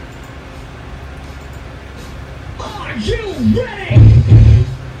Are you ready?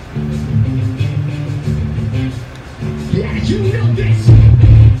 Yeah, you know this.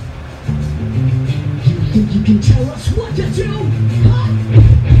 You think you can tell us what to do? Huh?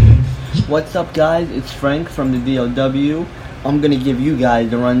 What's up, guys? It's Frank from the DOW. I'm gonna give you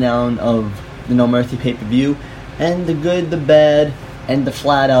guys the rundown of the No Mercy pay-per-view and the good, the bad, and the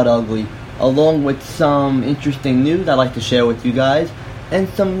flat-out ugly, along with some interesting news I'd like to share with you guys and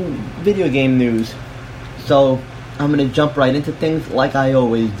some video game news. So I'm gonna jump right into things like I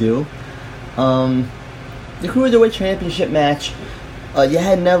always do. The Cruiserweight Championship match. You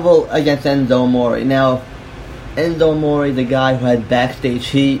had Neville against Enzo Amore. Now, Enzo Amore, the guy who had backstage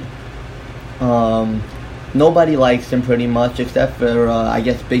heat. Nobody likes him pretty much, except for I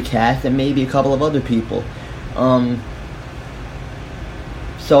guess Big Cass and maybe a couple of other people.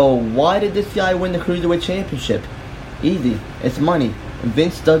 So why did this guy win the Cruiserweight Championship? Easy, it's money.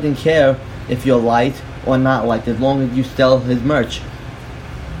 Vince doesn't care if you're liked or not liked, as long as you sell his merch.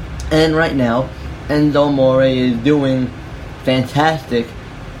 And right now, Enzo Amore is doing fantastic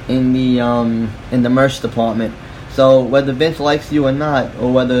in the merch department. So whether Vince likes you or not,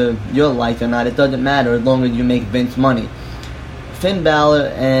 or whether you're liked or not, it doesn't matter as long as you make Vince money. Finn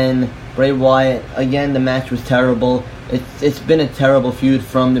Balor and Bray Wyatt, again, the match was terrible. It's been a terrible feud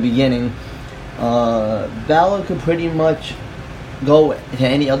from the beginning. Balor could pretty much go to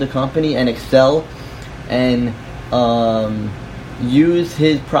any other company and excel and use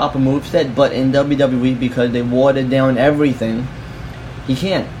his proper moveset, but in WWE, because they watered down everything, he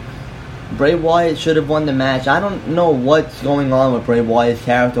can't. Bray Wyatt should have won the match. I don't know what's going on with Bray Wyatt's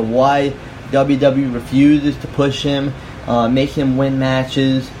character, why WWE refuses to push him, make him win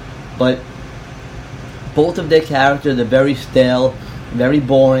matches, but both of their characters are very stale, very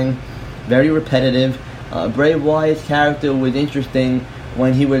boring, very repetitive. Bray Wyatt's character was interesting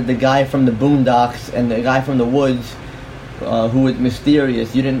when he was the guy from the Boondocks and the guy from the Woods, who was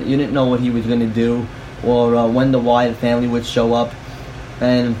mysterious. You didn't know what he was going to do, or when the Wyatt family would show up.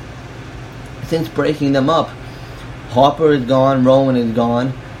 And since breaking them up, Harper is gone, Rowan is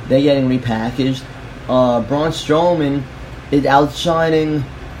gone. They're getting repackaged. Braun Strowman is outshining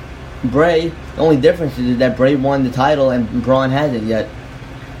Bray. The only difference is that Bray won the title and Braun hasn't yet.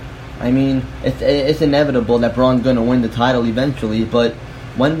 I mean, it's inevitable that Braun's going to win the title eventually, but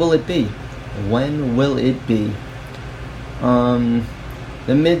when will it be? When will it be? The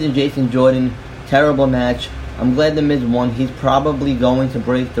Miz and Jason Jordan, terrible match. I'm glad The Miz won. He's probably going to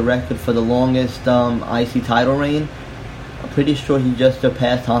break the record for the longest IC title reign. I'm pretty sure he just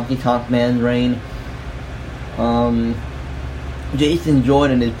surpassed Honky Tonk Man's reign. Jason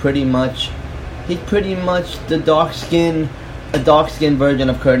Jordan is pretty much the a dark-skinned version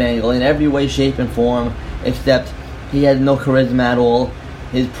of Kurt Angle in every way, shape, and form, except he has no charisma at all.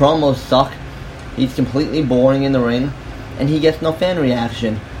 His promos suck. He's completely boring in the ring, and he gets no fan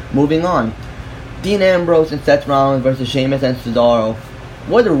reaction. Moving on. Dean Ambrose and Seth Rollins versus Sheamus and Cesaro.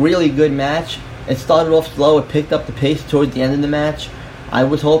 What a really good match. It started off slow, it picked up the pace towards the end of the match. I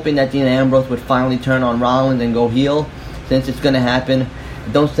was hoping that Dean Ambrose would finally turn on Rollins and go heel, since it's going to happen.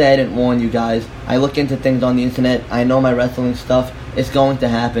 Don't say I didn't warn you guys. I look into things on the internet. I know my wrestling stuff. It's going to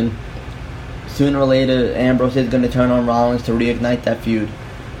happen. Sooner or later, Ambrose is going to turn on Rollins to reignite that feud.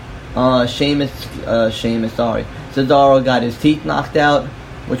 Cesaro got his teeth knocked out,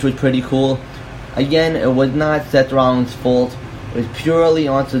 which was pretty cool. Again, it was not Seth Rollins' fault. It was purely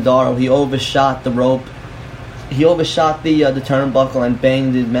on Cesaro. He overshot the rope. He overshot the turnbuckle and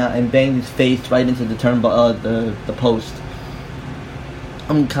banged his face right into the post.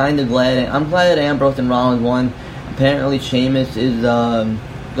 I'm kind of glad. I'm glad that Ambrose and Rollins won. Apparently, Sheamus is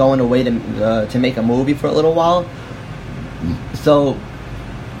going away to make a movie for a little while. So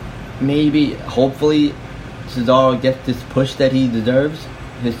maybe, hopefully, Cesaro gets this push that he deserves,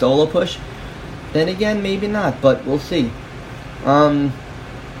 his solo push. Then again, maybe not, but we'll see.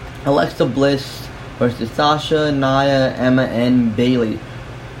 Alexa Bliss versus Sasha, Nia, Emma, and Bayley.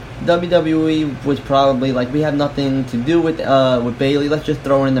 WWE was probably like, we have nothing to do with Bayley. Let's just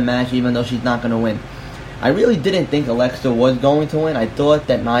throw her in the match, even though she's not going to win. I really didn't think Alexa was going to win. I thought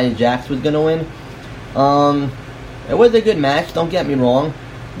that Nia Jax was going to win. It was a good match. Don't get me wrong.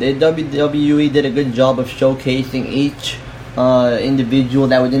 The WWE did a good job of showcasing each individual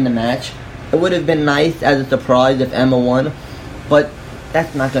that was in the match. It would have been nice as a surprise if Emma won, but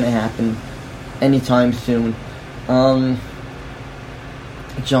that's not going to happen anytime soon.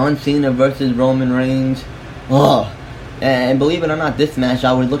 John Cena versus Roman Reigns. And believe it or not, this match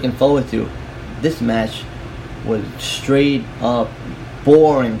I was looking forward to. This match was straight up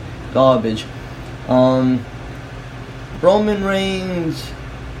boring garbage. Roman Reigns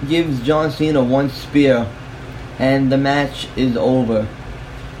gives John Cena one spear, and the match is over.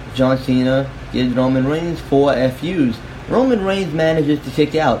 John Cena gives Roman Reigns 4 FUs. Roman Reigns manages to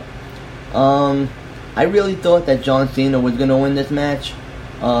kick out. I really thought that John Cena was going to win this match,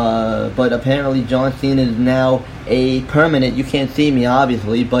 but apparently John Cena is now a permanent, you can't see me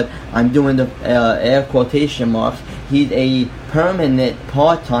obviously, but I'm doing the air quotation marks, he's a permanent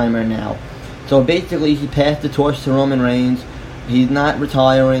part-timer now. So basically he passed the torch to Roman Reigns. He's not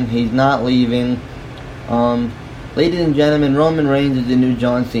retiring, he's not leaving. Ladies and gentlemen, Roman Reigns is the new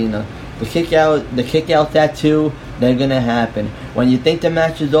John Cena. The kick out tattoo, they're gonna happen. When you think the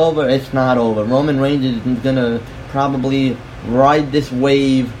match is over, it's not over. Roman Reigns is gonna probably ride this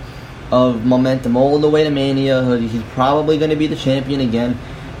wave of momentum all the way to Mania. He's probably gonna be the champion again.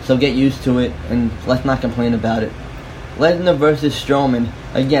 So get used to it and let's not complain about it. Lesnar versus Strowman.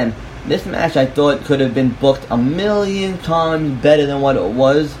 Again, this match I thought could have been booked a million times better than what it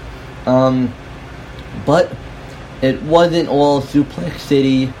was. But it wasn't all Suplex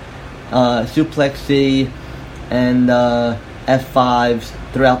City and F5s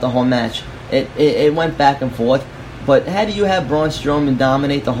throughout the whole match. It went back and forth. But how do you have Braun Strowman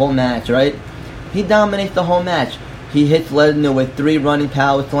dominate the whole match, right? He dominates the whole match. He hits Lesnar with 3 running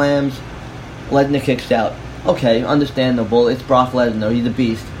power slams. Lesnar kicks out. Okay, understandable. It's Brock Lesnar. He's a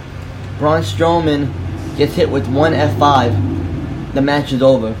beast. Braun Strowman gets hit with 1 F5. The match is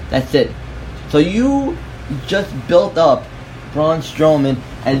over. That's it. So you just built up Braun Strowman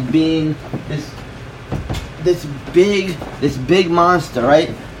as being this big monster, right?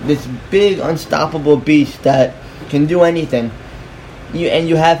 This big unstoppable beast that can do anything.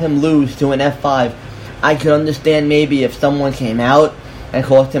 You have him lose to an F5. I could understand maybe if someone came out and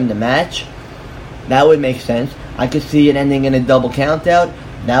cost him the match. That would make sense. I could see it ending in a double countout.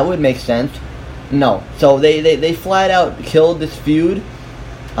 That would make sense. No. So they flat out killed this feud.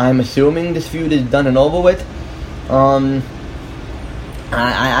 I'm assuming this feud is done and over with.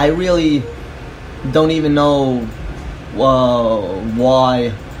 I really don't even know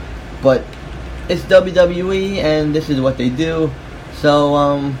why, but it's WWE and this is what they do.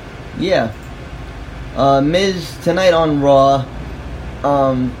 So yeah. Miz tonight on Raw.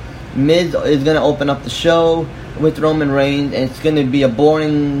 Miz is gonna open up the show with Roman Reigns, and it's gonna be a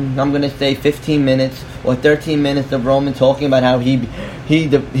boring, I'm gonna say 15 minutes or 13 minutes of Roman talking about how he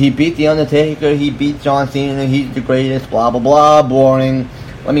beat The Undertaker, he beat John Cena, he's the greatest, blah blah blah, boring.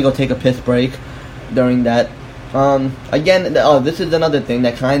 Let me go take a piss break during that. Again, this is another thing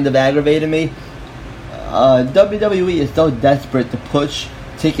that kind of aggravated me. WWE is so desperate to push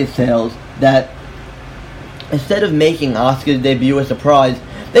ticket sales that instead of making Asuka's debut a surprise,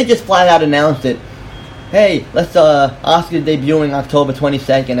 they just flat out announced it. Hey, let's Asuka's debuting October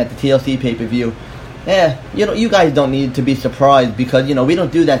 22nd at the TLC pay-per-view. Yeah, you guys don't need to be surprised because, we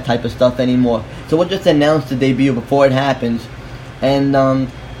don't do that type of stuff anymore. So we'll just announce the debut before it happens. And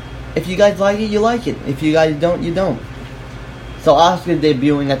if you guys like it, you like it. If you guys don't, you don't. So Asuka's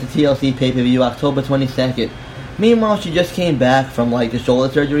debuting at the TLC pay-per-view October 22nd. Meanwhile, she just came back from like the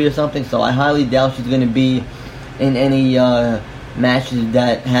shoulder surgery or something, so I highly doubt she's going to be in any matches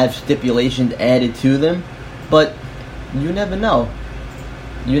that have stipulations added to them. But you never know.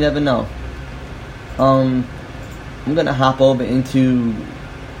 You never know. I'm gonna hop over into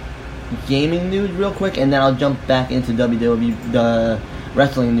gaming news real quick, and then I'll jump back into WWE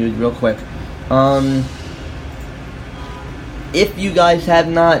wrestling news real quick. If you guys have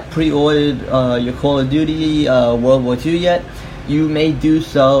not pre-ordered your Call of Duty World War II yet, you may do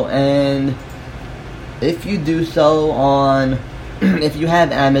so, and if you do so on, if you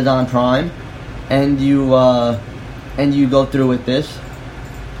have Amazon Prime, and you go through with this,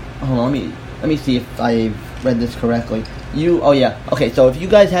 hold on, let me see if I read this correctly. So if you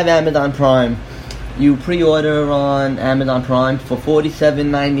guys have Amazon Prime, you pre-order on Amazon Prime for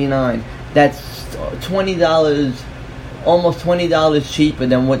 $47.99. That's $20, almost $20 cheaper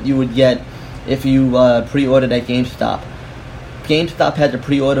than what you would get if you pre-ordered at GameStop. GameStop has a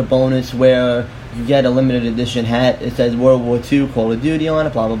pre-order bonus where you get a limited edition hat. It says World War II Call of Duty on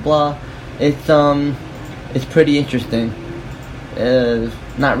it, blah blah blah. It's pretty interesting.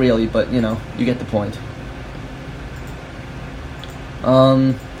 Not really, but you get the point.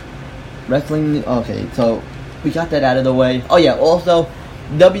 Wrestling. Okay, so we got that out of the way. Oh yeah, also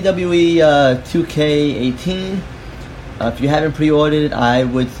WWE 2K18. If you haven't pre-ordered it, I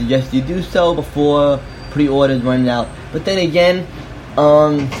would suggest you do so before pre-orders run out. But then again,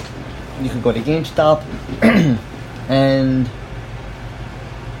 you can go to GameStop and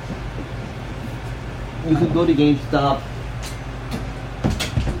you could go to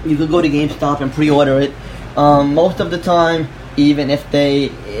GameStop and pre-order it. Most of the time, even if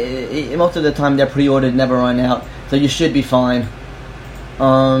most of the time they're pre-ordered, never run out, so you should be fine.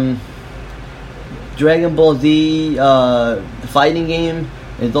 Dragon Ball Z, the fighting game,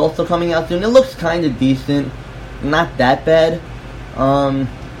 is also coming out soon. It looks kind of decent, not that bad.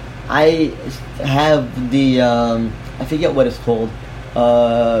 I have the, I forget what it's called,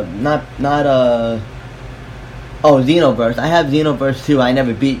 Xenoverse. I have Xenoverse 2, I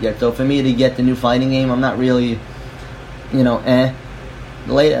never beat yet, so for me to get the new fighting game, I'm not really, I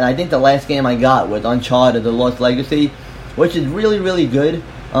think the last game I got was Uncharted: The Lost Legacy, which is really, really good.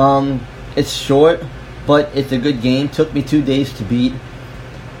 It's short, but it's a good game. Took me 2 days to beat.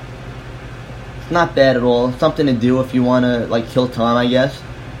 It's not bad at all. Something to do if you want to, kill time, I guess.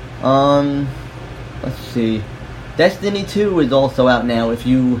 Let's see. Destiny 2 is also out now. If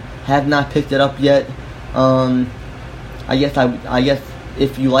you have not picked it up yet, I guess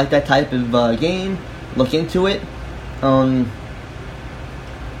if you like that type of game, look into it.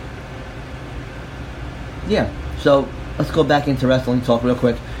 Yeah. So let's go back into wrestling talk real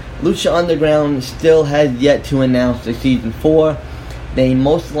quick. Lucha Underground still has yet to announce a season 4. They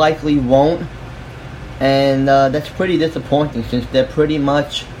most likely won't, and that's pretty disappointing since they're pretty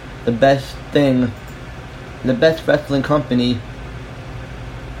much the best wrestling company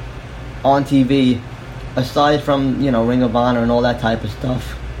on TV, aside from, Ring of Honor and all that type of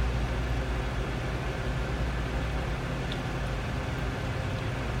stuff.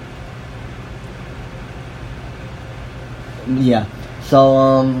 Yeah,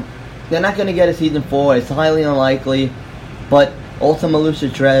 so, they're not going to get a season 4, it's highly unlikely, but Ultima Lucha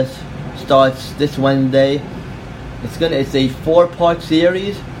Tres starts this Wednesday. It's a 4-part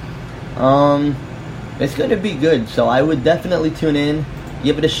series. It's gonna be good, so I would definitely tune in,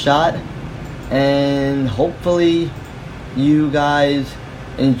 give it a shot, and hopefully you guys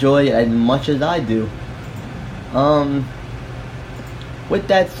enjoy it as much as I do. With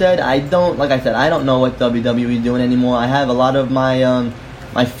that said, I don't know what WWE is doing anymore. I have a lot of my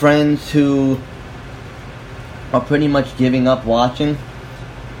my friends who are pretty much giving up watching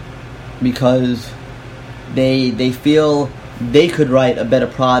because they feel they could write a better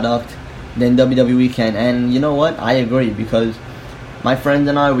product than WWE can, and you know what? I agree, because my friends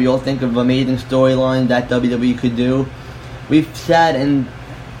and I, we all think of amazing storylines that WWE could do. We've sat and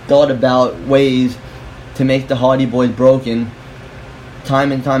thought about ways to make the Hardy Boys broken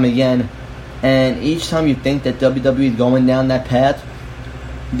time and time again, and each time you think that WWE is going down that path,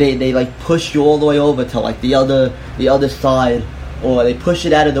 they push you all the way over to the other side, or they push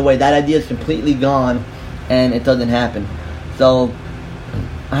it out of the way. That idea is completely gone, and it doesn't happen. So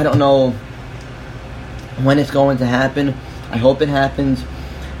I don't know when it's going to happen. I hope it happens.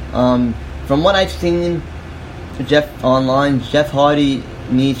 From what I've seen, Jeff Hardy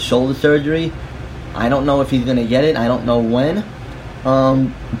needs shoulder surgery. I don't know if he's going to get it. I don't know when.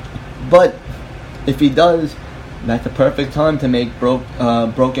 But if he does, that's a perfect time to make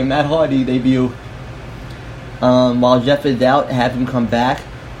Broken Matt Hardy debut. While Jeff is out, have him come back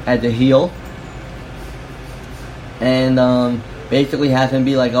as a heel. And basically have him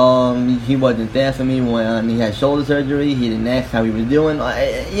be like, he wasn't there for me when he had shoulder surgery. He didn't ask how he was doing.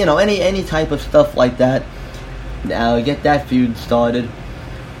 Any type of stuff like that. Get that feud started.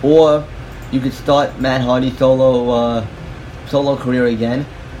 Or you could start Matt Hardy's solo career again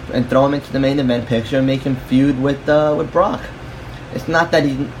and throw him into the main event picture and make him feud with Brock. It's not that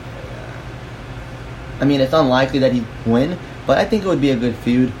it's unlikely that he'd win, but I think it would be a good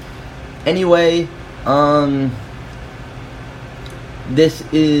feud. Anyway, this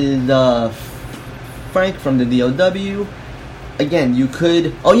is Frank from the DOW. Again, you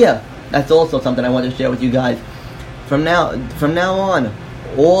could... Oh yeah, that's also something I want to share with you guys. From now on,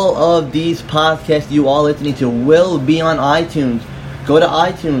 all of these podcasts you are listening to will be on iTunes. Go to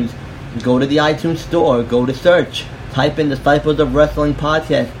iTunes. Go to the iTunes store. Go to search. Type in Disciples of Wrestling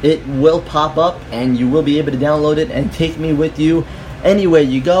Podcast. It will pop up, and you will be able to download it and take me with you anywhere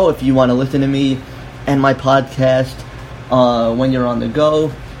you go if you want to listen to me and my podcast when you're on the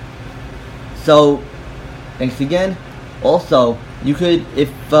go. So, thanks again. Also, you could, if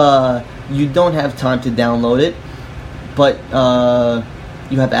you don't have time to download it, but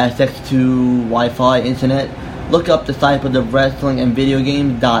you have access to Wi-Fi, internet, look up Disciples of Wrestling and Video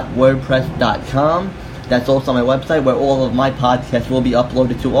Games.wordpress.com. That's also my website where all of my podcasts will be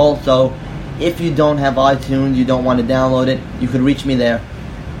uploaded to. Also, if you don't have iTunes, you don't want to download it, you could reach me there.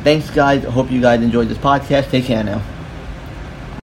 Thanks, guys. I hope you guys enjoyed this podcast. Take care now.